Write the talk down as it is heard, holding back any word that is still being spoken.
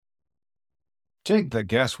Take the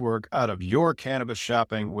guesswork out of your cannabis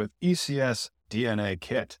shopping with ECS DNA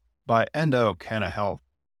Kit by Endo Canna Health.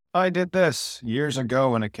 I did this years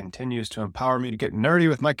ago, and it continues to empower me to get nerdy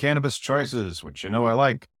with my cannabis choices, which you know I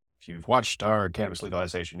like. If you've watched our Cannabis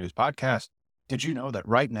Legalization News podcast, did you know that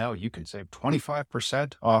right now you can save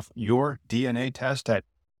 25% off your DNA test at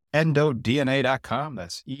endodna.com?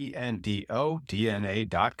 That's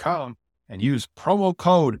ENDODNA.com, and use promo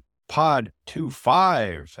code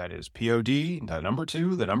POD25. That is POD, the number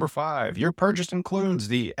 2, the number 5. Your purchase includes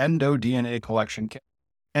the Endo DNA Collection Kit,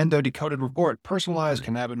 Endo Decoded Report, personalized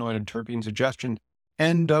cannabinoid and terpene suggestion,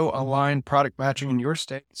 Endo Aligned product matching in your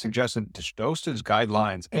state, suggested dosage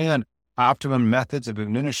guidelines, and optimum methods of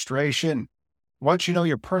administration. Once you know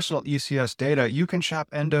your personal ECS data, you can shop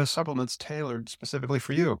Endo supplements tailored specifically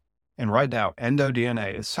for you. And right now, Endo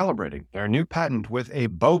DNA is celebrating their new patent with a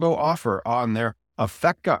BOGO offer on their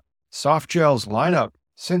Affeca soft gels lineup.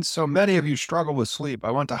 Since so many of you struggle with sleep,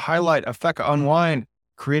 I want to highlight Affeca Unwind,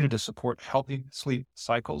 created to support healthy sleep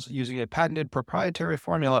cycles using a patented proprietary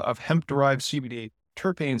formula of hemp-derived CBD,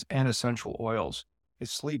 terpenes, and essential oils. If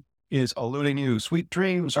sleep is eluding you, sweet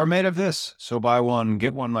dreams are made of this. So buy one,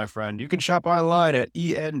 get one, my friend. You can shop online at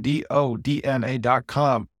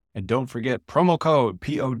endodna.com. And don't forget promo code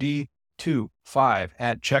POD25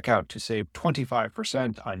 at checkout to save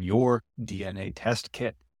 25% on your DNA test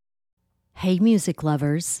kit. Hey, music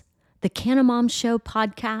lovers. The Canna Mom Show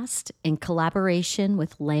podcast, in collaboration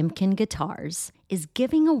with Lambkin Guitars, is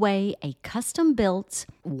giving away a custom-built,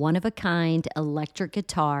 one-of-a-kind electric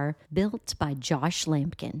guitar built by Josh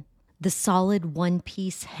Lambkin. The solid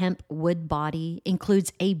one-piece hemp wood body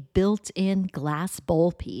includes a built-in glass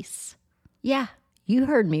bowl piece. Yeah, you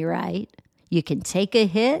heard me right. You can take a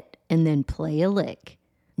hit and then play a lick.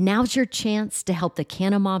 Now's your chance to help the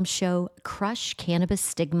Canna Mom Show crush cannabis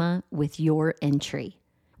stigma with your entry.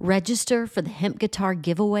 Register for the hemp guitar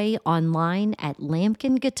giveaway online at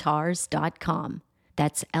lambkinguitars.com.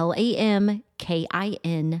 That's LAMKIN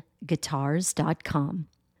guitars.com.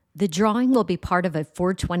 The drawing will be part of a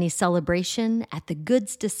 420 celebration at the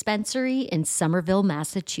Goods Dispensary in Somerville,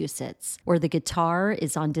 Massachusetts, where the guitar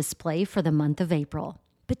is on display for the month of April.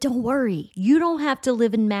 But don't worry, you don't have to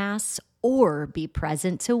live in Mass or be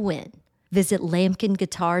present to win. Visit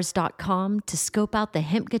lambkinguitars.com to scope out the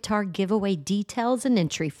hemp guitar giveaway details and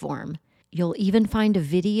entry form. You'll even find a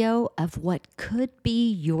video of what could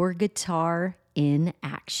be your guitar in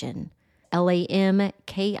action.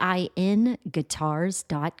 LAMKIN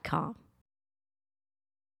guitars.com.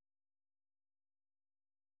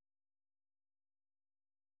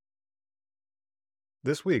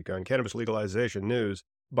 This week on Cannabis Legalization News,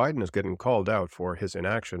 Biden is getting called out for his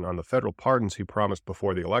inaction on the federal pardons he promised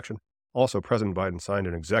before the election. Also, President Biden signed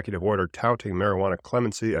an executive order touting marijuana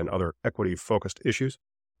clemency and other equity-focused issues.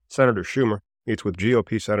 Senator Schumer meets with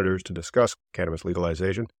GOP senators to discuss cannabis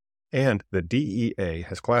legalization. And the DEA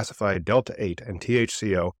has classified Delta-8 and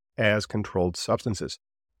THCO as controlled substances.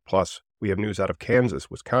 Plus, we have news out of Kansas,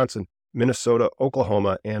 Wisconsin, Minnesota,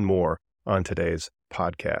 Oklahoma, and more on today's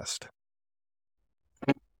podcast.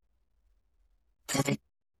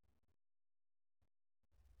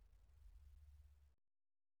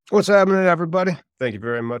 What's happening, everybody? Thank you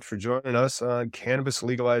very much for joining us on Cannabis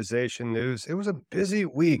Legalization News. It was a busy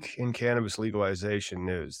week in cannabis legalization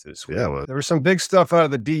news this week. Yeah, There was some big stuff out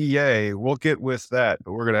of the DEA. We'll get with that,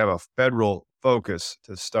 but we're going to have a federal focus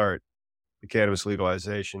to start the cannabis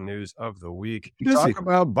legalization news of the week. Talk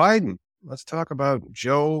about Biden. Let's talk about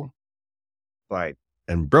Joe Biden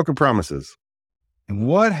and broken promises. and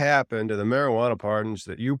what happened to the marijuana pardons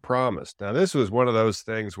that you promised. Now, this was one of those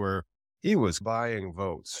things where he was buying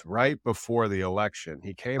votes right before the election.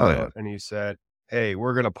 He came out and he said, hey,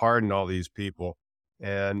 we're going to pardon all these people.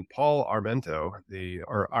 And Paul Armentano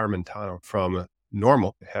from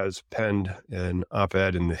Normal has penned an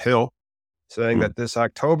op-ed in The Hill saying that this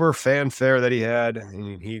October fanfare that he had,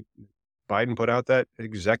 Biden put out that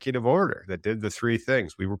executive order that did the three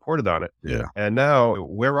things. We reported on it. Yeah. And now,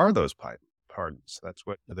 where are those pardons? That's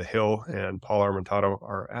what The Hill and Paul Armentano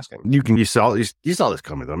are asking. You saw this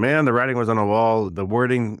coming though, man. The writing was on the wall. The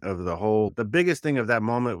wording of the biggest thing of that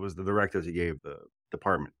moment was the directives he gave the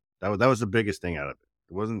department. That was the biggest thing out of it.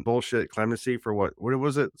 It wasn't bullshit clemency for what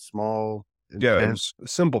was it? Small. Yeah, it was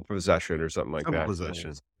simple possession or something like that. Simple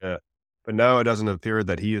possession. Yeah. But now it doesn't appear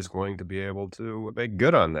that he is going to be able to make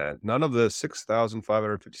good on that. None of the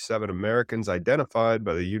 6,557 Americans identified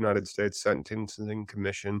by the United States Sentencing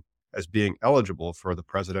Commission as being eligible for the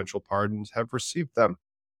presidential pardons have received them.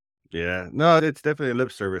 Yeah, no, it's definitely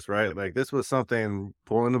lip service, right? Like this was something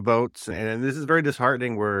pulling the votes, and this is very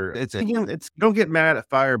disheartening. Where it's don't get mad at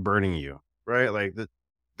fire burning you, right? Like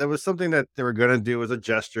That was something that they were going to do as a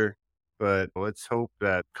gesture. But let's hope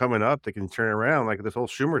that coming up, they can turn around like this whole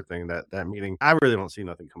Schumer thing, that meeting. I really don't see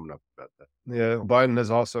nothing coming up about that. Yeah, Biden has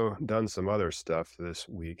also done some other stuff this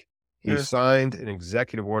week. He Yeah. signed an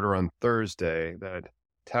executive order on Thursday that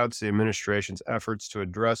touts the administration's efforts to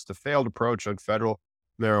address the failed approach on federal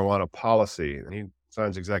marijuana policy. And he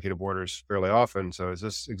signs executive orders fairly often. So is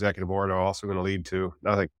this executive order also going to lead to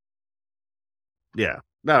nothing? Yeah.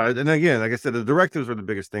 No, and again, like I said, the directives were the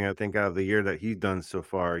biggest thing I think out of the year that he's done so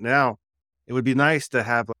far. Now, it would be nice to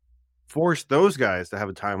have force those guys to have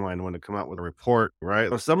a timeline when to come out with a report, right?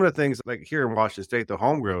 So some of the things like here in Washington State, the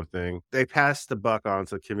home grow thing, they pass the buck on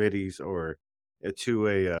to committees or to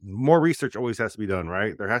a more research always has to be done,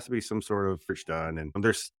 right? There has to be some sort of research done, and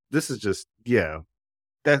this is just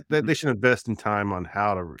that they should invest in time on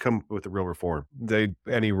how to come up with a real reform.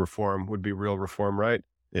 Any reform would be real reform, right?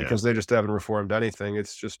 Yeah. Because they just haven't reformed anything.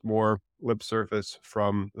 It's just more lip surface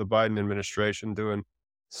from the Biden administration doing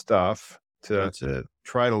stuff to That's it.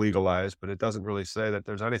 try to legalize, but it doesn't really say that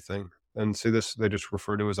there's anything. And see, this they just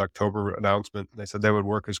refer to as October announcement. They said they would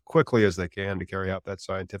work as quickly as they can to carry out that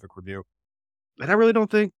scientific review. And I really don't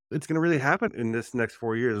think it's going to really happen in this next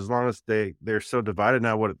 4 years, as long as they're so divided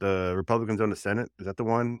now. What the Republicans own the Senate, is that the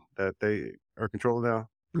one that they are controlling now?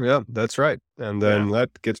 Yeah, that's right. And then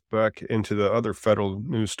that gets back into the other federal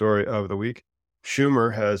news story of the week.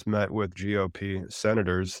 Schumer has met with GOP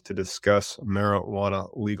senators to discuss marijuana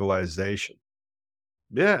legalization.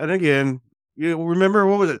 Yeah, and again, you remember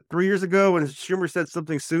what was it 3 years ago when Schumer said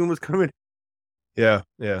something soon was coming? Yeah,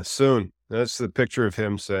 soon. That's the picture of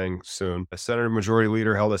him saying soon. A Senate Majority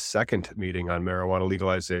Leader held a second meeting on marijuana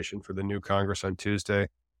legalization for the new Congress on Tuesday,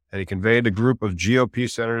 and he convened a group of GOP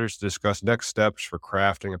senators to discuss next steps for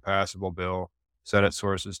crafting a passable bill. Senate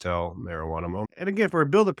sources tell Marijuana Moment. And again, for a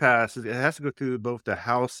bill to pass, it has to go through both the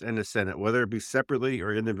House and the Senate, whether it be separately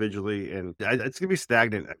or individually, and it's going to be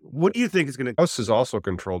stagnant. What do you think is going to? House is also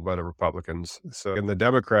controlled by the Republicans, so and the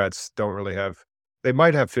Democrats don't really have. They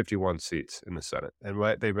might have 51 seats in the Senate,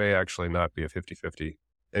 and they may actually not be a 50-50.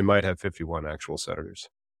 They might have 51 actual senators.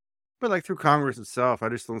 But like through Congress itself, I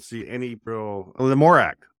just don't see any real. Oh, the MORE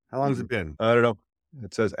Act. How long has it been? I don't know.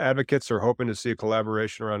 It says advocates are hoping to see a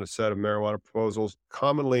collaboration around a set of marijuana proposals,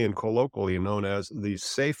 commonly and colloquially known as the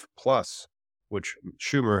Safe Plus, which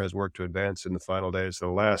Schumer has worked to advance in the final days of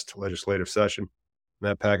the last legislative session.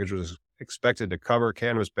 That package was expected to cover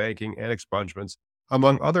cannabis banking and expungements,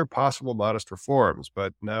 among other possible modest reforms.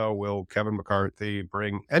 But now will Kevin McCarthy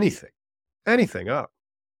bring anything up?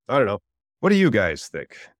 I don't know. What do you guys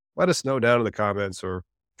think? Let us know down in the comments or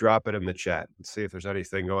drop it in the chat and see if there's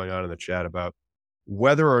anything going on in the chat about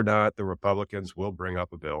whether or not the Republicans will bring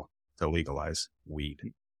up a bill to legalize weed.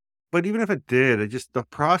 But even if it did, the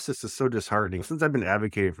process is so disheartening. Since I've been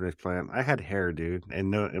advocating for this plan, I had hair, dude,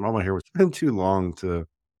 and all my hair was been too long to.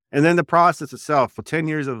 And then the process itself, for 10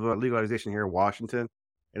 years of legalization here in Washington,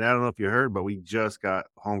 and I don't know if you heard, but we just got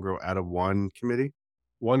home grow out of one committee.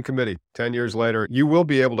 10 years later, you will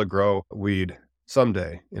be able to grow weed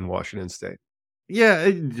someday in Washington State. Yeah,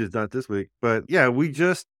 just not this week, but yeah, we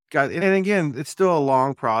just got, and again, it's still a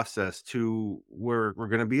long process to where we're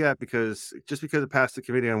going to be at, because just because it passed the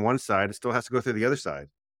committee on one side, it still has to go through the other side.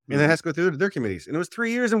 And it has to go through their committees. And it was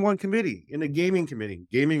 3 years in one committee, in the gaming committee,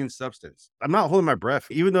 gaming and substance. I'm not holding my breath,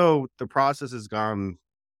 even though the process has gone,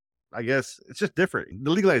 I guess it's just different.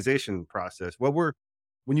 The legalization process,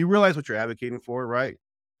 when you realize what you're advocating for, right?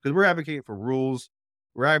 Because we're advocating for rules,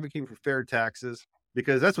 we're advocating for fair taxes,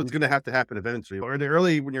 because that's what's going to happen eventually. Or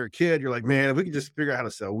when you're a kid, you're like, man, if we could just figure out how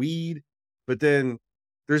to sell weed, but then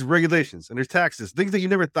there's regulations and there's taxes, things that you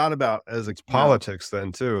never thought about as politics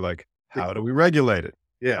then too. Like, how do we regulate it?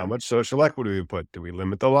 Yeah. How much social equity do we put? Do we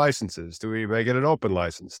limit the licenses? Do we make it an open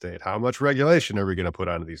license state? How much regulation are we going to put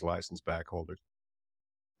onto these license back holders?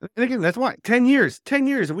 And again, that's why 10 years,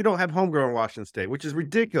 and we don't have homegrown in Washington State, which is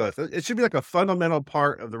ridiculous. It should be like a fundamental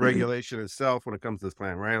part of the regulation itself when it comes to this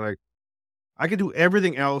plan, right? Like, I can do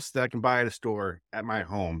everything else that I can buy at a store at my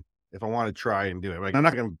home if I want to try and do it. Like, I'm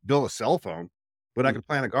not going to build a cell phone, but I can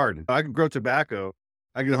plant a garden. I can grow tobacco.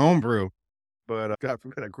 I can homebrew, but God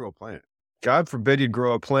forbid I grow a plant. God forbid you'd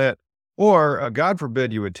grow a plant, or God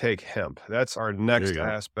forbid you would take hemp. That's our next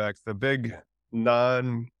aspect. The big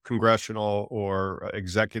non-congressional or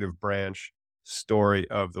executive branch story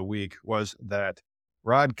of the week was that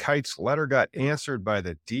Rod Kite's letter got answered by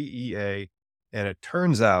the DEA. And it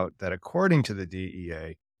turns out that according to the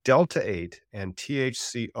DEA, Delta-8 and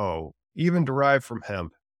THCO, even derived from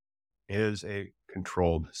hemp, is a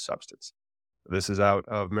controlled substance. This is out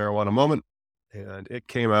of Marijuana Moment, and it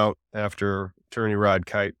came out after attorney Rod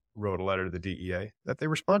Kite wrote a letter to the DEA that they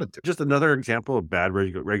responded to. Just another example of bad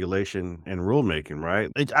regulation and rulemaking,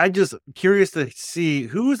 right? I just curious to see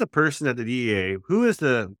who is the person at the DEA,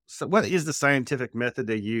 what is the scientific method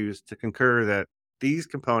they use to concur that these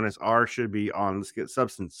components should be on the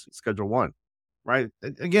substance Schedule 1, right?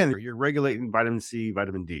 Again, you're regulating vitamin C,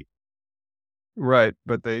 vitamin D. Right,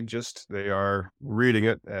 but they are reading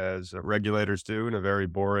it as regulators do in a very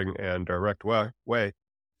boring and direct way.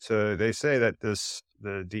 So they say that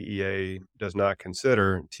the DEA does not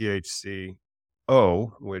consider THCO,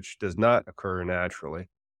 which does not occur naturally,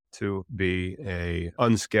 to be a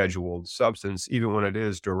unscheduled substance, even when it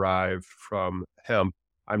is derived from hemp.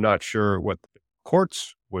 I'm not sure what the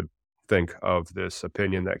courts would think of this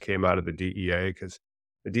opinion that came out of the DEA, because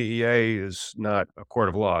the DEA is not a court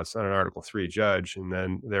of law. It's not an Article 3 judge. And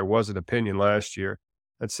then there was an opinion last year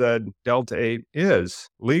that said Delta 8 is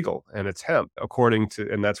legal and it's hemp,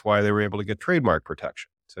 and that's why they were able to get trademark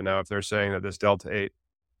protection. So now if they're saying that this Delta 8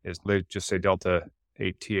 they just say Delta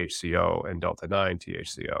 8 THCO and Delta 9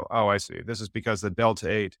 THCO. Oh, I see. This is because the Delta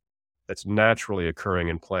 8 that's naturally occurring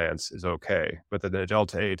in plants is okay, but the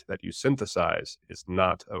Delta 8 that you synthesize is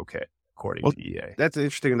not okay, according to DEA. That's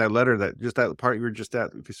interesting in that letter, that part you were just at.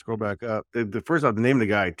 If you scroll back up, the first off, the name of the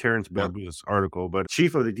guy, Terrence Bambu's article, but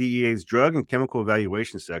chief of the DEA's Drug and Chemical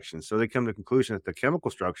Evaluation section. So they come to the conclusion that the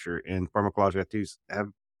chemical structure and pharmacological activities have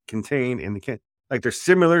contained in like they're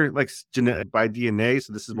similar, like genetic by DNA.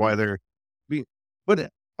 So this is why they're being.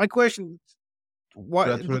 But my question, why?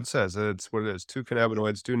 That's what it says. It's what it is. Two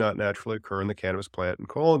cannabinoids do not naturally occur in the cannabis plant and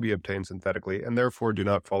can only be obtained synthetically, and therefore do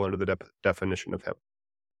not fall under the definition of hemp.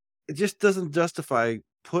 It just doesn't justify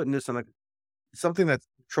putting this on something that's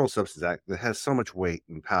Controlled Substance Act that has so much weight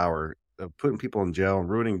and power of putting people in jail and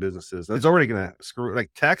ruining businesses. It's already going to screw,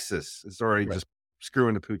 like Texas is already just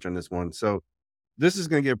screwing the pooch on this one. So this is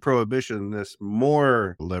going to give prohibitionists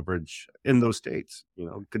more leverage in those states,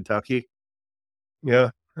 Kentucky.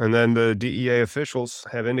 Yeah. And then the DEA officials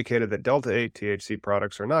have indicated that Delta 8 THC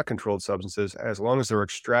products are not controlled substances as long as they're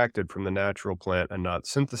extracted from the natural plant and not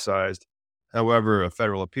synthesized. However, a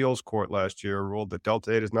federal appeals court last year ruled that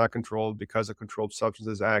Delta 8 is not controlled because the Controlled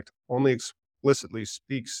Substances Act only explicitly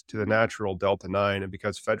speaks to the natural Delta 9, and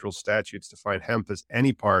because federal statutes define hemp as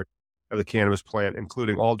any part of the cannabis plant,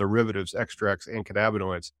 including all derivatives, extracts, and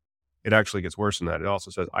cannabinoids. It actually gets worse than that. It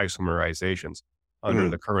also says isomerizations under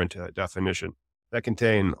the current definition that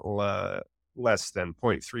contain less than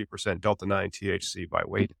 0.3% Delta 9 THC by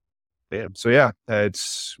weight. So yeah,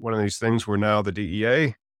 it's one of these things where now the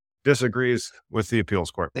DEA disagrees with the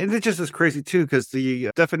appeals court. And it just is crazy too, because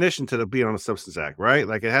the definition to being on the Substance Act, right?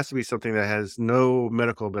 Like it has to be something that has no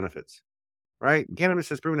medical benefits, right? Cannabis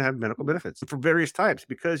has proven to have medical benefits for various types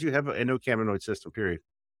because you have an endocannabinoid system, period.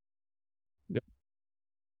 Yep.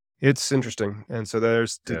 It's interesting. And so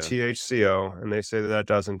there's the THCO, and they say that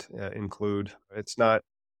doesn't include, it's not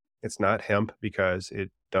hemp because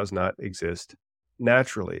it does not exist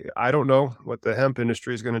naturally. I don't know what the hemp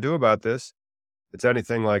industry is going to do about this. It's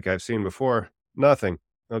anything like I've seen before. Nothing.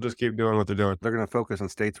 They'll just keep doing what they're doing. They're going to focus on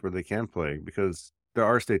states where they can play, because there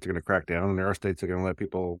are states that are going to crack down, and there are states that are going to let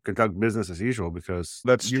people conduct business as usual, because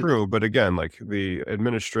that's true. But again, like the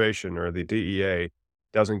administration or the DEA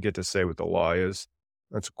doesn't get to say what the law is.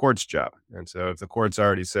 That's a court's job. And so if the court's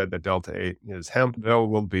already said that Delta 8 is hemp, there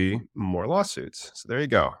will be more lawsuits. So there you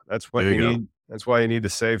go. That's what you need. That's why you need to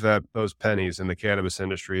save those pennies in the cannabis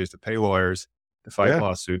industry, is to pay lawyers to fight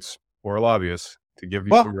lawsuits or lobbyists to give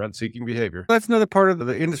you some rent-seeking behavior. That's another part of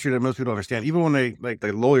the industry that most people don't understand. Even when they, like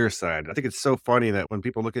the lawyer side, I think it's so funny that when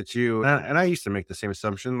people look at you, and I used to make the same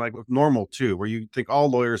assumption, like with normal too, where you think all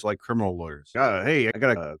lawyers like criminal lawyers. Hey, I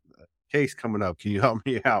got a case coming up. Can you help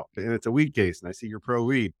me out? And it's a weed case, and I see you're pro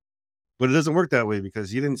weed. But it doesn't work that way,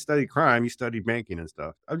 because you didn't study crime, you studied banking and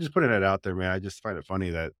stuff. I'm just putting that out there, man. I just find it funny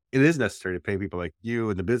that it is necessary to pay people like you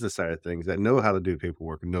and the business side of things that know how to do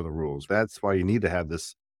paperwork and know the rules. That's why you need to have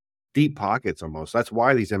this deep pockets almost. That's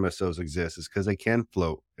why these MSOs exist, is because they can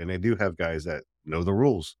float, and they do have guys that know the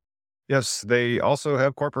rules. Yes, they also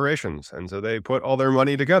have corporations, and so they put all their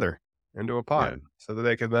money together into a pot so that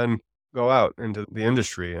they can then go out into the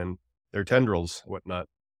industry and their tendrils, whatnot.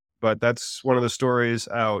 But that's one of the stories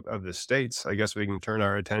out of the states. I guess we can turn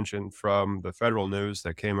our attention from the federal news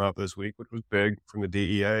that came out this week, which was big, from the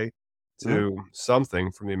DEA to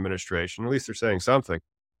something from the administration. At least they're saying something.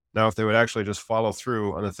 Now, if they would actually just follow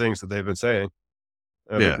through on the things that they've been saying,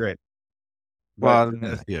 that'd be great. Well,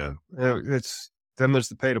 it's then there's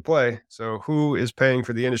the pay to play. So who is paying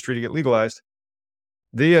for the industry to get legalized?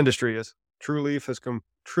 The industry is. True Leaf has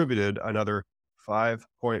contributed another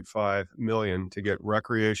 $5.5 million to get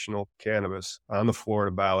recreational cannabis on the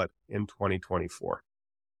Florida ballot in 2024.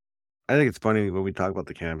 I think it's funny when we talk about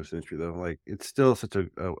the cannabis industry, though. Like, it's still such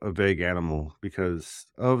a vague animal because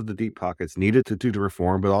of the deep pockets needed to do the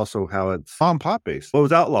reform, but also how it's on pot based. Well, it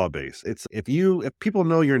was outlaw based. It's if people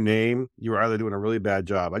know your name, you are either doing a really bad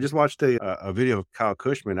job. I just watched a video of Kyle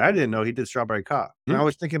Cushman. I didn't know he did strawberry cough, and I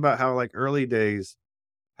was thinking about how like early days,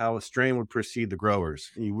 how a strain would precede the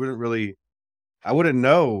growers. And I wouldn't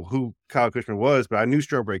know who Kyle Cushman was, but I knew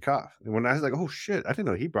strawberry cough. And when I was like, oh shit, I didn't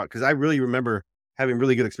know he brought, because I really remember having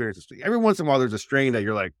really good experiences. Every once in a while, there's a strain that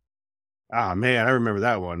you're like, ah, man, I remember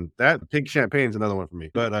that one. That pink champagne is another one for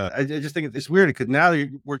me. But I just think it's weird because now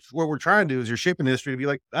what we're trying to do is you're shaping the industry to be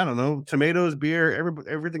like, I don't know, tomatoes, beer,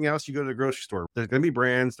 everything else. You go to the grocery store. There's going to be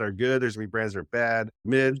brands that are good. There's going to be brands that are bad,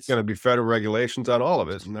 mids. It's going to be federal regulations on all of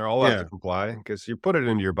it, and they're all have to comply because you put it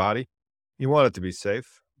into your body. You want it to be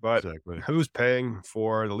safe. But who's paying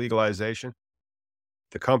for the legalization?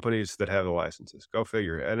 The companies that have the licenses. Go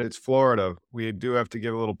figure. And it's Florida. We do have to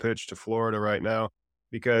give a little pitch to Florida right now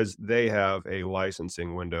because they have a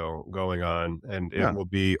licensing window going on, and it will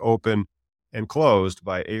be open and closed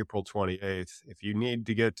by April 28th. If you need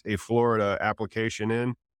to get a Florida application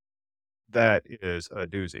in, that is a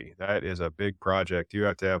doozy. That is a big project. You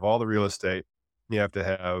have to have all the real estate. You have to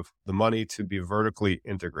have the money to be vertically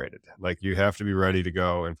integrated. Like, you have to be ready to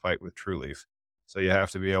go and fight with True Leaf. So you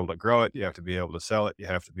have to be able to grow it. You have to be able to sell it. You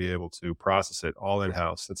have to be able to process it all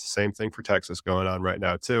in-house. It's the same thing for Texas going on right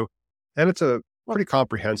now too. And it's a pretty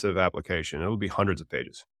comprehensive application. It'll be hundreds of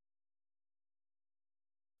pages.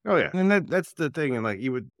 Oh yeah. And that's the thing. And like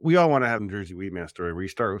we all want to have a Jersey Weed Man story where you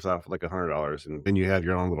start with off like $100 and then you have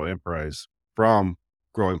your own little enterprise from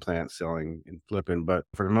growing plants, selling and flipping. But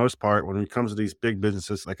for the most part, when it comes to these big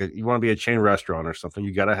businesses, like you want to be a chain restaurant or something,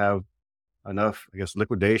 you got to have enough, I guess,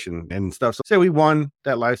 liquidation and stuff. So say we won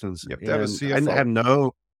that license. Yep, that was CFO. I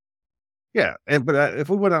have but if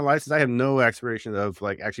we won that license, I have no aspiration of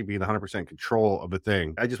like actually being 100% control of a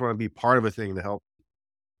thing. I just want to be part of a thing to help.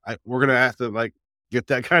 We're going to have to like get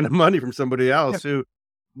that kind of money from somebody else who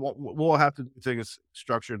we'll have to do things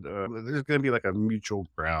structured. There's going to be like a mutual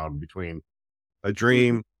ground between a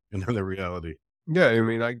dream and then the reality. Yeah. I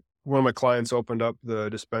mean, one of my clients opened up the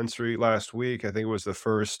dispensary last week. I think it was the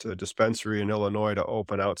first dispensary in Illinois to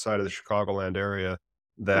open outside of the Chicagoland area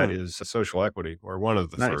that is a social equity, or one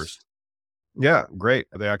of the first. Yeah, great.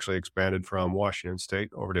 They actually expanded from Washington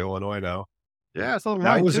State over to Illinois now. Yeah, so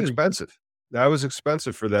that was expensive. That was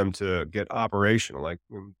expensive for them to get operational, like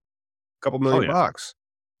a couple $1 million.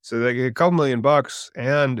 So they get a couple $1 million,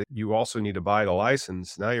 and you also need to buy the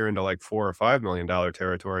license. Now you're into like $4 or $5 million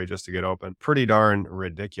territory just to get open. Pretty darn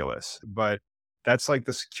ridiculous. But that's like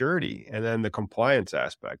the security and then the compliance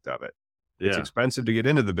aspect of it. It's expensive to get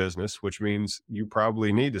into the business, which means you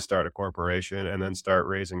probably need to start a corporation and then start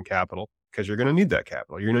raising capital, because you're going to need that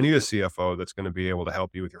capital. You're going to need a CFO that's going to be able to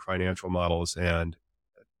help you with your financial models and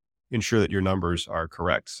ensure that your numbers are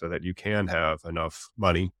correct so that you can have enough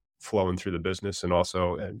money flowing through the business, and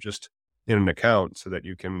also just in an account so that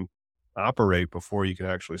you can operate before you can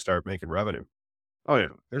actually start making revenue. Oh yeah.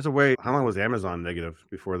 There's a way. How long was Amazon negative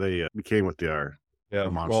before they became what they are? Yeah.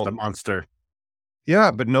 The monster.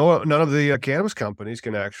 Yeah. But none of the cannabis companies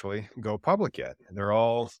can actually go public yet. They're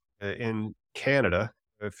all in Canada,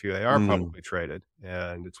 if they are publicly traded.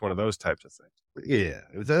 And it's one of those types of things. Yeah.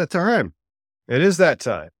 It was at that time. It is that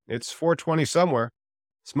time. It's 420 somewhere.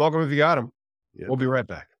 Smoke them if you got them. Yep. We'll be right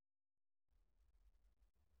back.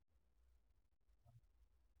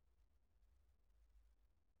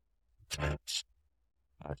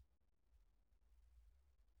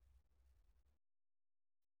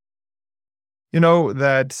 You know,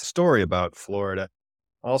 that story about Florida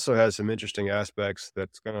also has some interesting aspects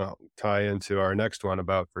that's going to tie into our next one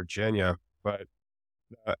about Virginia. But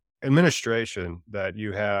administration that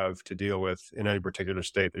you have to deal with in any particular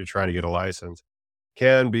state that you're trying to get a license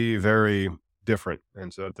can be very different.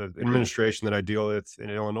 And so the administration that I deal with in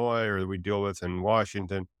Illinois, or that we deal with in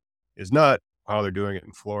Washington, is not how they're doing it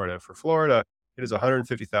in Florida. For Florida, it is a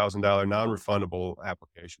 $150,000 non-refundable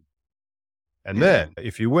application. And then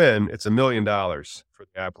if you win, it's $1 million for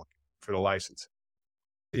the applicant, for the license.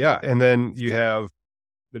 Yeah. And then you have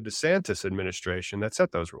the DeSantis administration that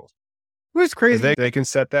set those rules. It's crazy. They can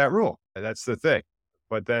set that rule. That's the thing.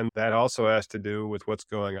 But then that also has to do with what's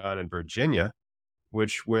going on in Virginia,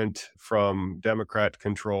 which went from Democrat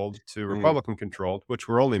controlled to Republican controlled, which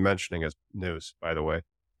we're only mentioning as news, by the way.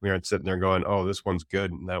 We aren't sitting there going, oh, this one's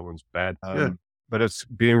good and that one's bad. But it's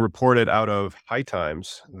being reported out of High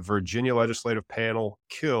Times. The Virginia legislative panel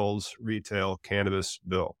kills retail cannabis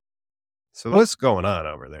bill. So what's going on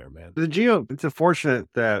over there, man? It's unfortunate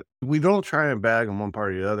that we don't try and bag on one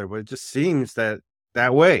party or the other, but it just seems that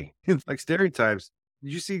way. It's like stereotypes.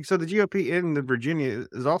 Did you see? So the GOP in the Virginia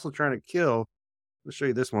is also trying to kill. Let's show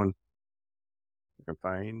you this one. I can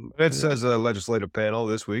find It says a legislative panel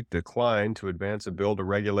this week declined to advance a bill to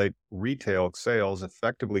regulate retail sales,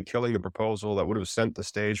 effectively killing the proposal that would have set the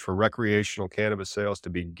stage for recreational cannabis sales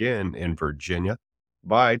to begin in Virginia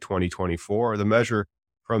by 2024. The measure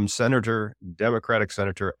from Democratic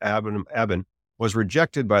Senator Abbott was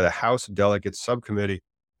rejected by the House Delegates Subcommittee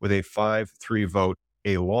with a 5-3 vote,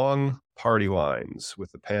 along party lines,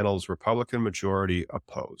 with the panel's Republican majority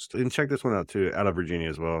opposed. And check this one out too, out of Virginia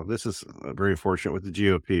as well. This is very unfortunate with the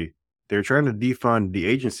GOP. They're trying to defund the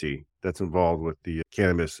agency that's involved with the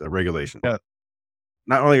cannabis regulation. Yeah.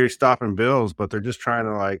 Not only are they stopping bills, but they're just trying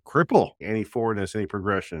to like cripple any forwardness, any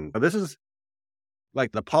progression. Now, this is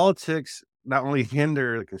like the politics not only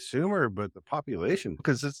hinder the consumer, but the population,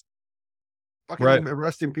 because it's fucking Right.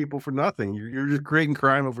 arresting people for nothing. You're just creating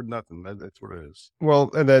crime over nothing. That's what it is. Well,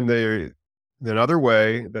 and then another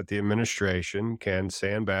way that the administration can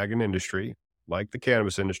sandbag an industry like the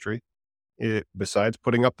cannabis industry, besides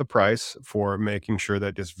putting up the price for making sure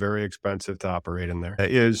that it's very expensive to operate in there,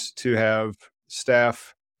 is to have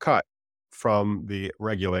staff cut from the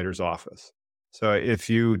regulator's office. So if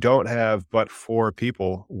you don't have but 4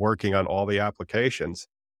 people working on all the applications,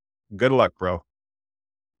 good luck, bro.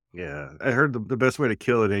 Yeah, I heard the best way to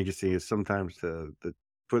kill an agency is sometimes to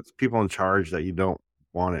put people in charge that you don't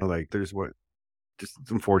want it. Like there's just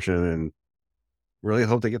unfortunate, and really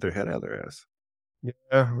hope they get their head out of their ass.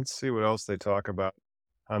 Yeah, let's see what else they talk about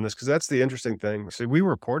on this, because that's the interesting thing. See, we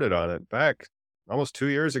reported on it back almost 2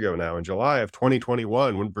 years ago now, in July of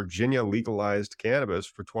 2021, when Virginia legalized cannabis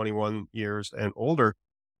for 21 years and older.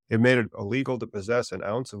 It made it illegal to possess an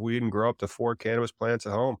ounce of weed and grow up to 4 cannabis plants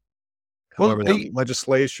at home. Well, However, that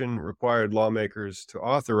legislation required lawmakers to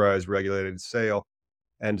authorize regulated sale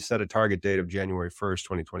and set a target date of January 1st,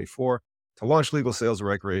 2024, to launch legal sales of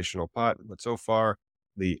recreational pot. But so far,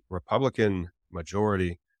 the Republican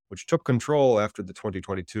majority, which took control after the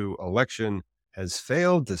 2022 election, has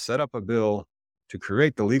failed to set up a bill to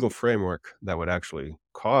create the legal framework that would actually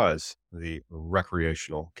cause the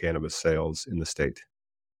recreational cannabis sales in the state.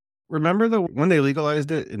 remember when they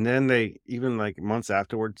legalized it, and then they even like months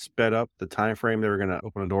afterwards sped up the time frame they were going to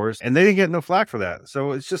open the doors, and they didn't get no flack for that.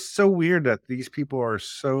 So it's just so weird that these people are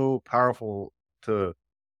so powerful to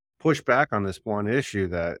push back on this one issue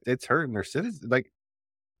that it's hurting their citizens. Like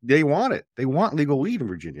they want it. They want legal weed in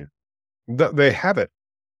Virginia. They have it.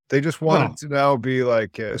 They just want it to now be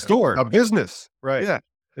like A store, a business, right? yeah, an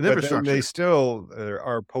But then infrastructure. they still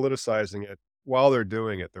are politicizing it. While they're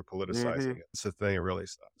doing it, they're politicizing Mhm. it. It's the thing. It really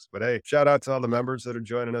sucks. But hey, shout out to all the members that are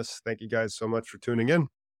joining us. Thank you guys so much for tuning in.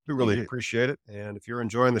 We really Yeah. appreciate it. And if you're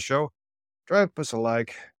enjoying the show, drop us a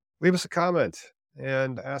like, leave us a comment,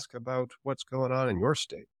 and ask about what's going on in your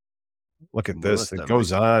state. Look at this. It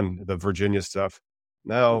goes on, the Virginia stuff.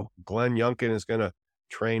 Now, Glenn Youngkin is going to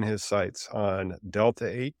train his sights on Delta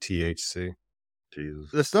 8 THC.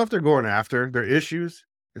 Jesus. The stuff they're going after, their issues,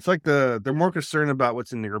 it's like they're more concerned about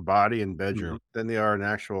what's in your body and bedroom than they are in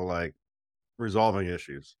actual like resolving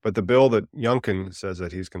issues. But the bill that Youngkin says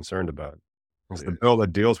that he's concerned about is the bill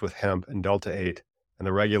that deals with hemp and Delta 8 and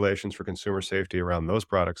the regulations for consumer safety around those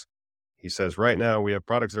products. He says right now we have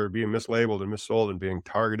products that are being mislabeled and missold and being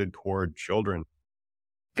targeted toward children.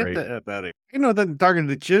 Get the F out of here. You know that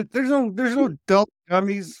targeted the shit. There's no adult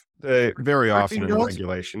gummies. Very often in girls?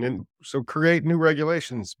 regulation. And so create new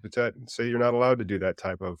regulations, but say you're not allowed to do that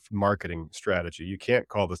type of marketing strategy. You can't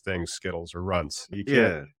call the thing Skittles or Runts. You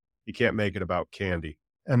can't make it about candy.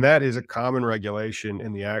 And that is a common regulation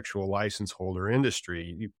in the actual license holder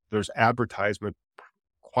industry. There's advertisement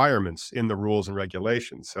requirements in the rules and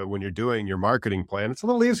regulations. So when you're doing your marketing plan, it's a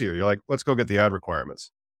little easier. You're like, let's go get the ad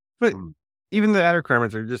requirements. But even the ad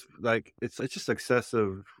requirements are just like, it's just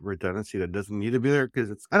excessive redundancy that doesn't need to be there,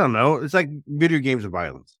 because I don't know. It's like video games of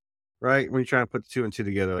violence, right? When you're trying to put 2 and 2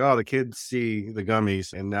 together, like, oh, the kids see the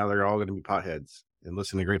gummies and now they're all going to be potheads and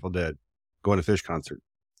listen to Grateful Dead, going to Fish concert.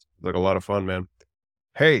 Like a lot of fun, man.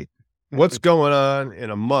 Hey, what's going on in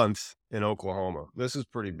a month in Oklahoma? This is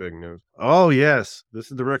pretty big news. Oh, yes.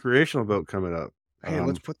 This is the recreational vote coming up. Hey,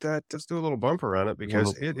 let's do a little bumper on it,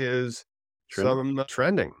 because it is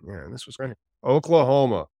trending. Yeah, this was trending.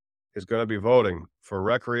 Oklahoma is going to be voting for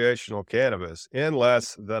recreational cannabis in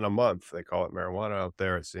less than a month. They call it marijuana out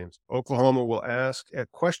there, it seems. Oklahoma will ask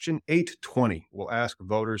at question 820, will ask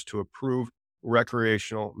voters to approve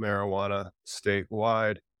recreational marijuana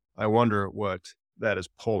statewide. I wonder what that is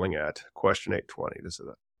polling at. Question 820. This is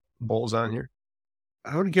the polls on here.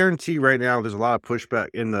 I would guarantee right now there's a lot of pushback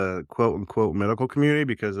in the quote unquote medical community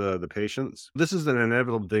because of the patients. This is an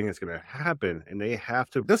inevitable thing that's going to happen, and they have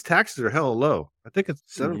to. Those taxes are hella low. I think it's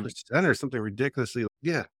 7% or something ridiculously.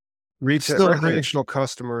 Yeah, Retail still high. recreational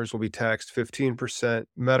customers will be taxed 15%.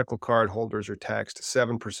 Medical card holders are taxed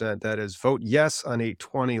 7%. That is, vote yes on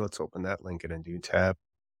 820. Let's open that link in a new tab.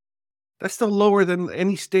 That's still lower than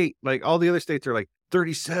any state. Like all the other states are like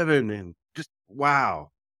 37, and just wow,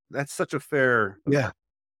 that's such a fair Yeah,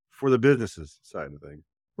 for the businesses side of things.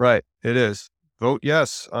 right. It is. Vote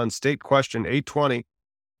yes on state question 820.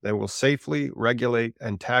 They will safely regulate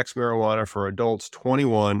and tax marijuana for adults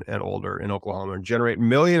 21 and older in Oklahoma and generate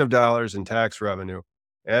millions of dollars in tax revenue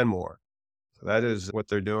and more. So that is what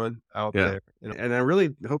they're doing out Yeah. there. And I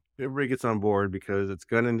really hope everybody gets on board because it's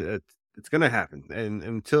gonna happen. And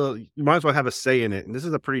until you might as well have a say in it. And this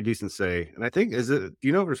is a pretty decent say. And I think do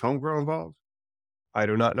you know if there's homegrown involved? I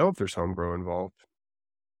do not know if there's homegrown involved.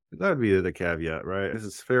 That would be the caveat, right? This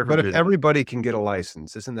is fair for But if business. everybody can get a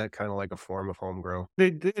license, isn't that kind of like a form of homegrown?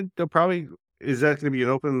 They'll probably is that gonna be an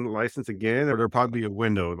open license again, or there'll probably be a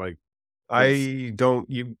window like it's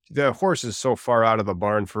The horse is so far out of the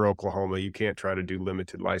barn for Oklahoma, you can't try to do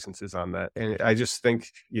limited licenses on that. And I just think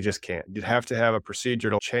you just can't. You'd have to have a procedure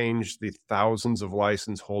to change the thousands of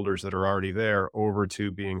license holders that are already there over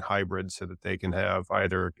to being hybrid so that they can have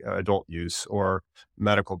either adult use or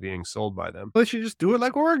medical being sold by them. they should just do it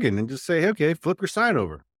like Oregon and just say, okay, flip your sign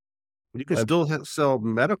over. You can Uh, still sell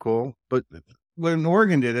medical, but when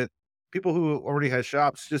Oregon did it, people who already had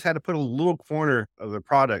shops just had to put a little corner of the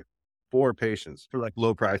product for patients for like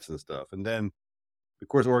low prices and stuff. And then, of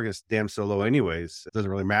course, Oregon's damn so low, anyways. It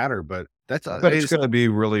doesn't really matter, but that's But it's going to be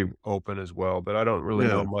really open as well. But I don't really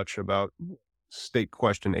know yeah. much about state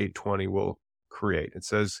question 820 will create. It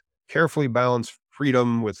says carefully balance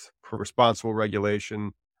freedom with responsible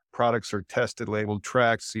regulation. Products are tested, labeled,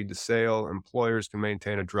 tracked, seed to sale. Employers can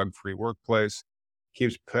maintain a drug-free workplace.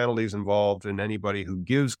 Keeps penalties involved in anybody who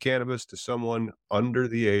gives cannabis to someone under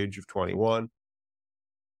the age of 21.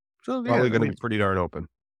 So yeah, Probably I going to mean, be pretty darn open.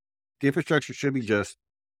 the infrastructure should be just,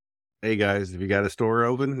 hey guys, if you got a store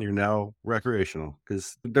open, you're now recreational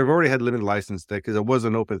because they've already had limited license because it was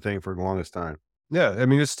an open thing for the longest time. Yeah, I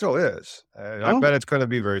mean, it still is. I Oh, bet it's going to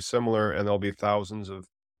be very similar, and there'll be thousands of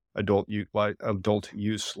adult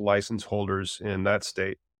use license holders in that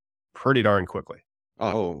state pretty darn quickly.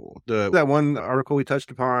 that one article we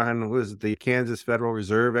touched upon was the Kansas Federal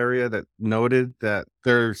Reserve area that noted that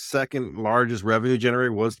their second largest revenue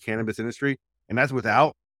generator was the cannabis industry, and that's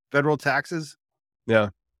without federal taxes. Yeah,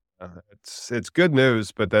 it's good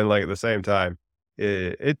news, but then like at the same time,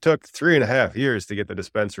 it took 3.5 years to get the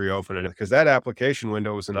dispensary open, because that application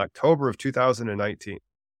window was in October of 2019,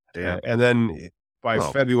 Damn. and then by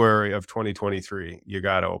Well, February of 2023, you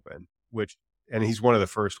got open. And he's one of the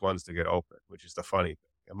first ones to get open, which is the funny thing.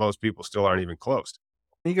 And most people still aren't even close.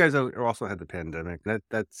 you guys also had the pandemic.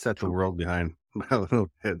 That set the world behind a little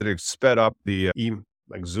bit. It sped up the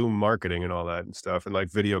like Zoom marketing and all that and stuff, and like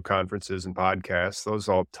video conferences and podcasts. Those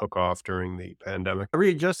all took off during the pandemic.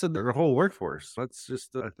 Readjusted their whole workforce. That's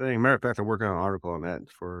just a thing. Matter of fact, I'm working on an article on that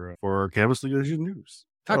for Cannabis Legalization News.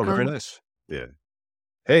 Oh, very nice. Yeah.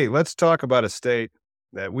 Hey, let's talk about a state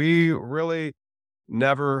that we really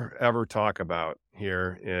never ever talk about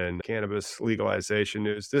here in cannabis legalization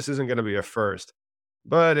news. This isn't going to be a first,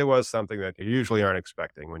 but it was something that you usually aren't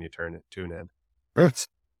expecting when you tune in. Oops.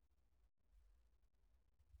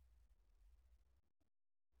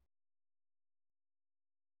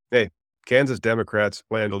 Hey, Kansas Democrats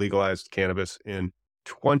plan to legalize cannabis in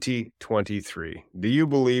 2023. Do you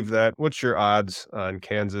believe that? What's your odds on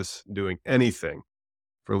Kansas doing anything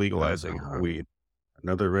for legalizing weed?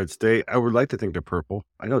 Another red state. I would like to think they're purple.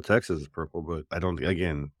 I know Texas is purple, but I don't.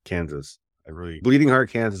 Again, Kansas. Bleeding Heart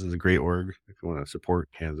Kansas is a great org if you want to support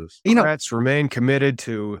Kansas. Democrats remain committed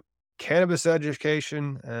to cannabis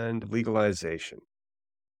education and legalization.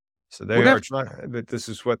 So they are trying, but this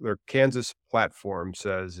is what their Kansas platform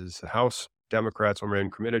says: is the House Democrats will remain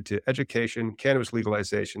committed to education, cannabis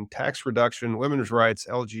legalization, tax reduction, women's rights,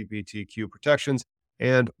 LGBTQ protections,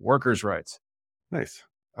 and workers' rights. Nice.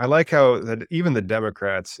 I like how that even the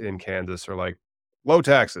Democrats in Kansas are like, low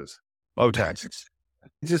taxes, low taxes.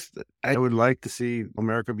 I would like to see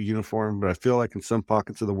America be uniform, but I feel like in some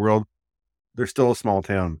pockets of the world, they're still a small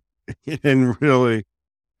town. And really,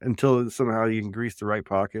 until somehow you can grease the right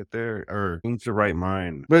pocket there or change the right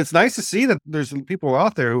mind. But it's nice to see that there's people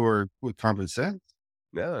out there who are with common sense.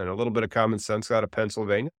 Yeah, and a little bit of common sense out of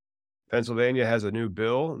Pennsylvania. Pennsylvania has a new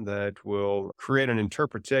bill that will create an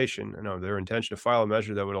interpretation, their intention to file a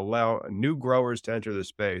measure that would allow new growers to enter the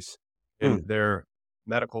space in their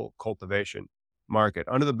medical cultivation. market.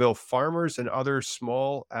 Under the bill, farmers and other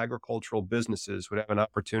small agricultural businesses would have an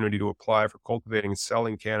opportunity to apply for cultivating and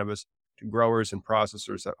selling cannabis to growers and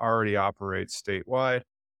processors that already operate statewide.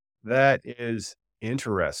 That is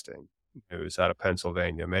interesting news out of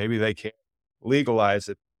Pennsylvania. Maybe they can't legalize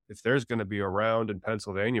it if there's going to be a round in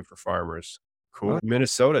Pennsylvania for farmers. Cool. What?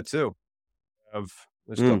 Minnesota, too. Have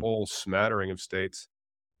just a Mm, whole smattering of states.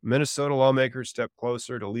 Minnesota lawmakers step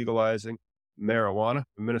closer to legalizing marijuana.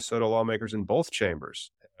 Minnesota lawmakers in both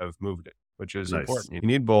chambers have moved it, which is nice. important. You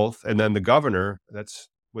need both. And then the governor, that's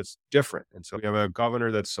what's different. And so we have a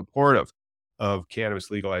governor that's supportive of cannabis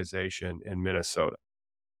legalization in Minnesota,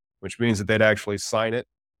 which means that they'd actually sign it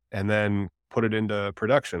and then put it into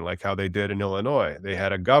production, like how they did in Illinois. They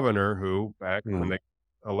had a governor who, back when Mm. they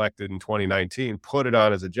elected in 2019, put it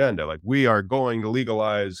on his agenda. Like, we are going to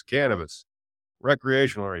legalize cannabis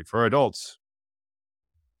recreationally for adults.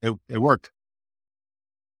 It worked.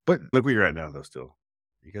 But look where you're at now, though. Still,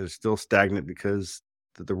 you guys are still stagnant because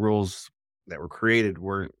the rules that were created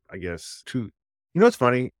weren't, I guess, too. You know what's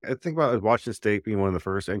funny? I think about Washington State being one of the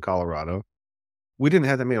first, and Colorado. We didn't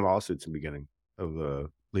have that many lawsuits in the beginning of the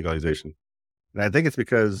legalization, and I think it's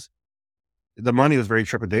because the money was very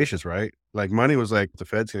trepidatious, right? Like, money was like, the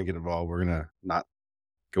Fed's going to get involved. We're going to not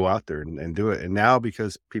go out there and do it. And now,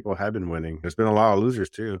 because people have been winning, there's been a lot of losers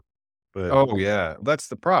too. But Oh, yeah. That's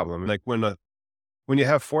the problem. Like, when you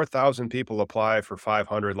have 4,000 people apply for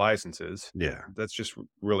 500 licenses, yeah, that's just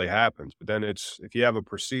really happens. But then it's, if you have a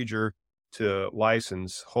procedure to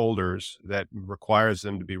license holders that requires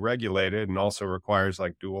them to be regulated and also requires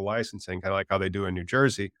like dual licensing, kind of like how they do in New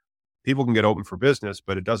Jersey, people can get open for business,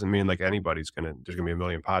 but it doesn't mean like there's gonna be a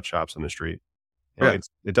million pot shops on the street. yeah,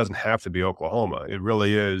 It doesn't have to be Oklahoma. It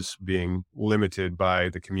really is being limited by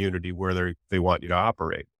the community where they want you to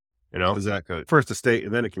operate, you know? exactly. First the state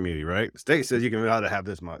and then the community, right? The state says you can allowed to have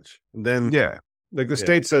this much, and then Yeah. Like the yeah,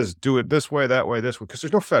 state says, do it this way, that way, this way, because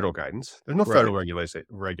there's no federal guidance. There's no right. federal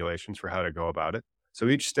regulations for how to go about it. So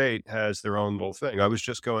each state has their own little thing. I was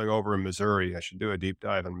just going over in Missouri. I should do a deep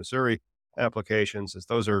dive on Missouri applications, as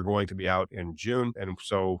those are going to be out in June. And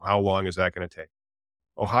so how long is that going to take?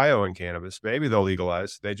 Ohio and cannabis, maybe they'll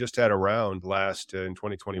legalize. They just had a round last in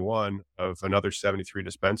 2021 of another 73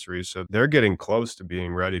 dispensaries. So they're getting close to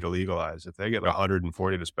being ready to legalize. If they get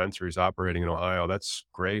 140 dispensaries operating in Ohio, that's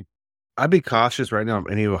great. I'd be cautious right now of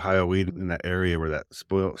any Ohio weed in that area where that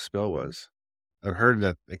spill was. I've heard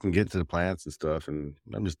that it can get to the plants and stuff, and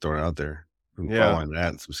I'm just throwing it out there. I'm Yeah. following that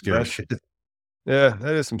and some scary That, shit. yeah,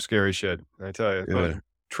 that is some scary shit, I tell you. But Yeah.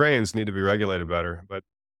 trains need to be regulated better, but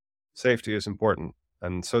safety is important.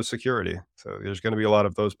 And so security. So there's going to be a lot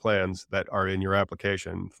of those plans that are in your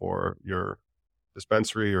application for your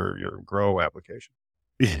dispensary or your grow application.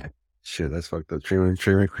 Yeah. Shit, that's fucked up. Tree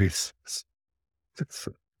increase.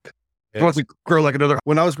 Yeah. Wants to grow like another.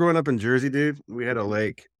 When I was growing up in Jersey, dude, we had a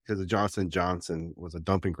lake because the Johnson Johnson was a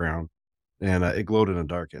dumping ground, and it glowed in the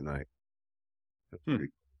dark at night. That's Hmm.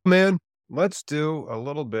 pretty- Man, let's do a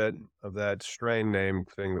little bit of that strain name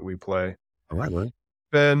thing that we play. All right, buddy.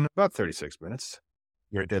 Been about 36 minutes.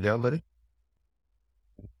 You write that down, buddy.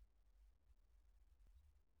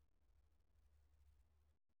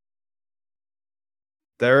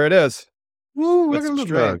 There it is. Woo! Look That's at some the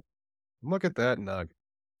strain. nug. Look at that nug.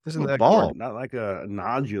 Isn't A that ball, gorgeous? not like a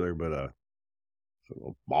nodular, but a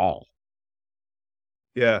little ball.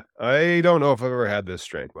 Yeah, I don't know if I've ever had this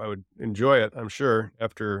strain. I would enjoy it, I'm sure,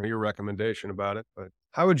 after your recommendation about it. But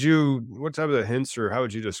what type of the hints or how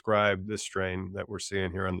would you describe this strain that we're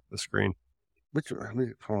seeing here on the screen? Let me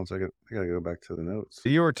hold on a second. I gotta go back to the notes.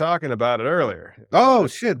 You were talking about it earlier. Oh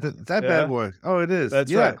shit, that Yeah, bad boy. Oh, it is.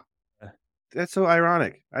 that's Yeah, right. that's so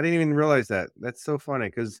ironic. I didn't even realize that. That's so funny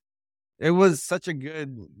because it was such a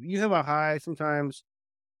good. You have a high sometimes,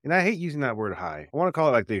 and I hate using that word high. I want to call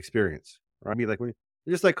it like the experience. Right? I mean, like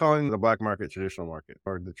just like calling the black market traditional market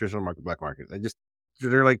or the traditional market black market.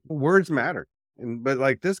 They're like words matter. But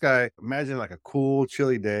like this guy, imagine like a cool,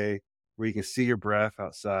 chilly day where you can see your breath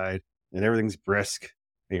outside and everything's brisk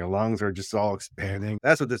and your lungs are just all expanding.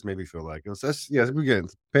 That's what this made me feel like. Yeah, we good.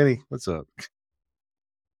 Penny, what's up?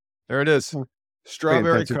 There it is. Hmm.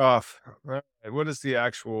 Strawberry attention. cough. All right. What is the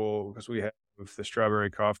actual, because we have the strawberry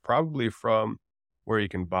cough, probably from where you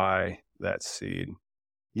can buy that seed.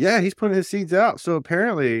 Yeah, he's putting his seeds out. So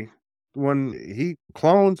apparently, when he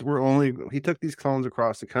took these clones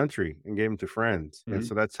across the country and gave them to friends, and Mhm.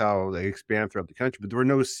 so that's how they expand throughout the country. But there were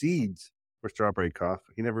no seeds for strawberry cough.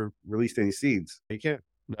 He never released any seeds. You can't.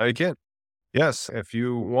 No, you can't. Yes, if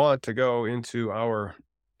you want to go into our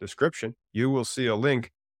description, you will see a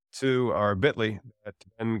link to our bit.ly that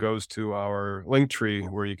then goes to our link tree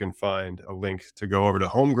where you can find a link to go over to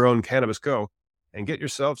Homegrown Cannabis Go. and get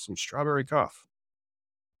yourself some strawberry cough.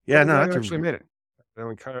 Yeah, Well, the no, guy that's who a actually made it. And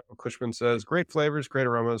when Kyle Cushman says, great flavors, great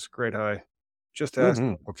aromas, great high. Just ask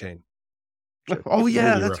mhm. cocaine. Oh, It's a yeah,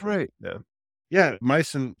 movie that's reference. right. Yeah. Yeah,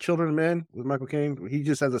 Mice and Children of Men with Michael Caine. He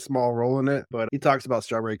just has a small role in it, but he talks about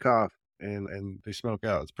strawberry cough and they smoke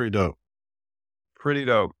out. It's pretty dope. Pretty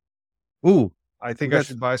dope. Ooh, I we think I got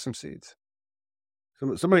should buy some seeds.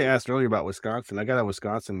 somebody asked earlier about Wisconsin. I got a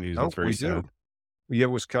Wisconsin news Oh, that's very we do. sad. We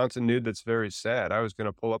have Wisconsin news that's very sad. I was going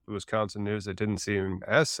to pull up the Wisconsin news that didn't seem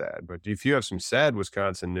as sad, but if you have some sad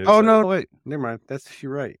Wisconsin news, Oh, no, wait, never mind.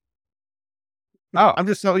 You're right. oh, I'm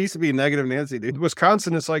just so used to being negative Nancy, dude.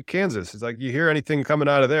 Wisconsin is like Kansas. It's like you hear anything coming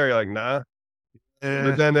out of there, you're like, nah. Eh,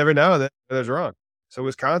 But then every now and then there's wrong. So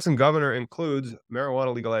Wisconsin governor includes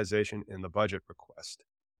marijuana legalization in the budget request.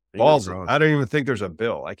 fingers Ballsy. crossed. I don't even think there's a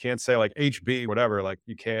bill. I can't say like HB, whatever, like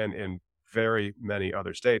you can in very many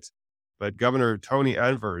other states. But Governor Tony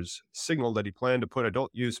Evers signaled that he planned to put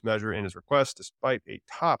adult use measure in his request, despite a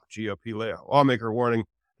top GOP lawmaker warning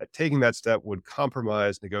that taking that step would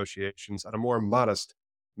compromise negotiations on a more modest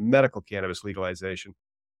medical cannabis legalization.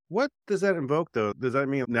 What does that invoke, though? Does that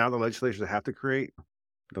mean now the legislatures have to create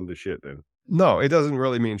some of the shit then? No, it doesn't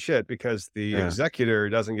really mean shit because the Yeah, executor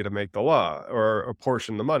doesn't get to make the law or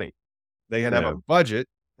apportion the money. They can have a yeah. budget.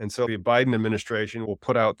 And so the Biden administration will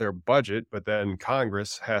put out their budget, but then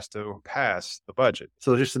Congress has to pass the budget.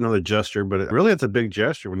 So just another gesture, but really it's a big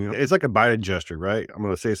gesture. It's like a Biden gesture, right? I'm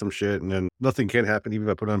going to say some shit and then nothing can happen even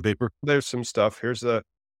if I put it on paper. There's some stuff.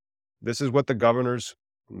 This is what the governor's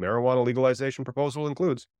marijuana legalization proposal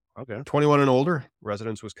includes. Okay. 21 and older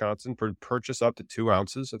residents of Wisconsin could purchase up to 2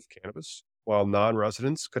 ounces of cannabis, while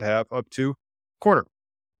non-residents could have up to quarter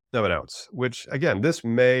of an ounce, which again, this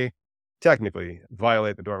may technically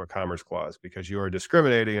violate the Dormant Commerce Clause because you are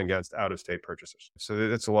discriminating against out-of-state purchasers. So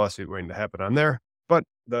that's a lawsuit waiting to happen on there. But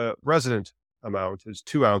the resident amount is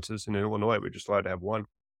 2 ounces. In Illinois, we're just allowed to have one.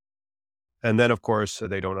 And then, of course,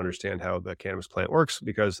 they don't understand how the cannabis plant works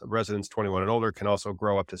because residents 21 and older can also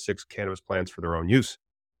grow up to 6 cannabis plants for their own use,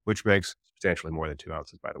 which makes substantially more than 2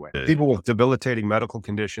 ounces, by the way. Yeah. People with debilitating medical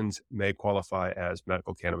conditions may qualify as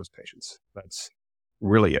medical cannabis patients. That's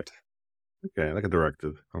really it. Okay. Like a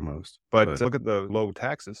directive almost. But look at the low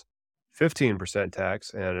taxes. 15%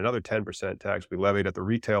 tax and another 10% tax will be levied at the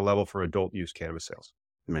retail level for adult use cannabis sales.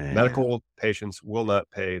 Man. Medical patients will not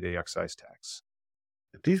pay the excise tax.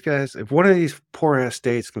 If one of these poor ass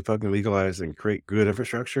states can fucking legalize and create good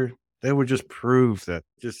infrastructure, they would just prove that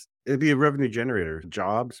it'd be a revenue generator.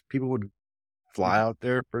 Jobs, people would fly out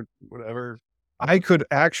there for whatever. I could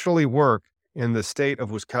actually work in the state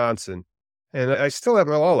of Wisconsin, and I still have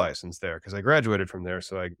my law license there because I graduated from there,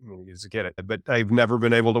 so I used to get it. But I've never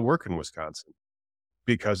been able to work in Wisconsin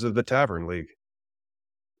because of the Tavern League.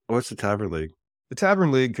 What's the Tavern League? The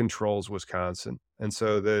Tavern League controls Wisconsin, and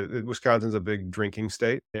so Wisconsin's a big drinking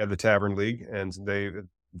state. They have the Tavern League, and they're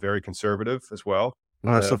very conservative as well.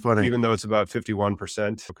 Oh, that's so funny. Even though it's about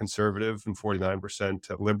 51% conservative and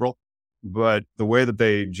 49% liberal. But the way that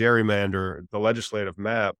they gerrymander the legislative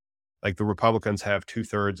map, like the Republicans have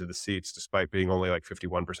 2/3 of the seats, despite being only like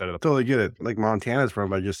 51% of the. Totally get it. Like Montana's run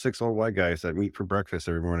by just 6 old white guys that meet for breakfast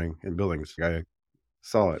every morning in Billings. I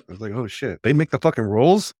saw it. I was like, oh shit. They make the fucking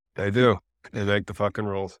rules? They do. They make the fucking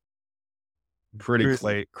rules. Pretty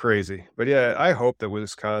Seriously. crazy. But yeah, I hope that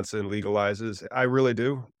Wisconsin legalizes. I really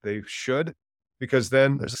do. They should, because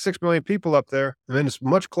then there's 6 million people up there. And then it's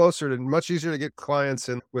much closer and much easier to get clients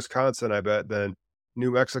in Wisconsin, I bet, than New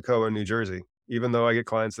Mexico and New Jersey, even though I get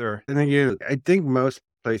clients there. And again, I think most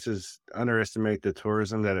places underestimate the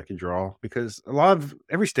tourism that it can draw because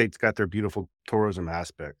every state's got their beautiful tourism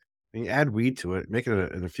aspect. And you add weed to it, make it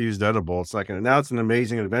an infused edible. Now it's an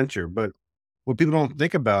amazing adventure. But what people don't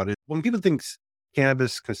think about it, when people think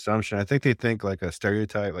cannabis consumption, I think they think like a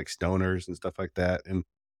stereotype, like stoners and stuff like that. And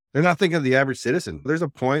they're not thinking of the average citizen. There's a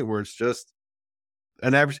point where it's just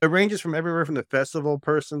an average. It ranges from everywhere from the festival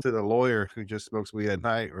person to the lawyer who just smokes weed at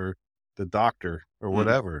night or the doctor or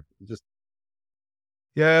whatever.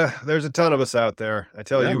 Yeah, there's a ton of us out there. I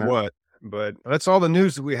tell Yeah, you man. what, but that's all the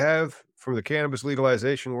news that we have from the cannabis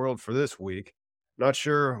legalization world for this week. Not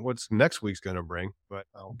sure what's next week's going to bring, but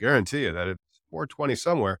I'll guarantee you that it's 420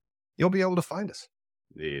 somewhere. You'll be able to find us.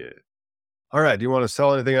 Yeah. All right. Do you want to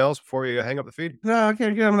sell anything else before you hang up the feed? No,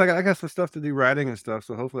 okay, good. I got some stuff to do writing and stuff,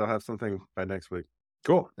 so hopefully I'll have something by next week.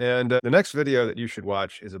 Cool. And the next video that you should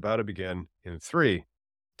watch is about to begin in 3,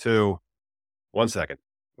 2, 1 second.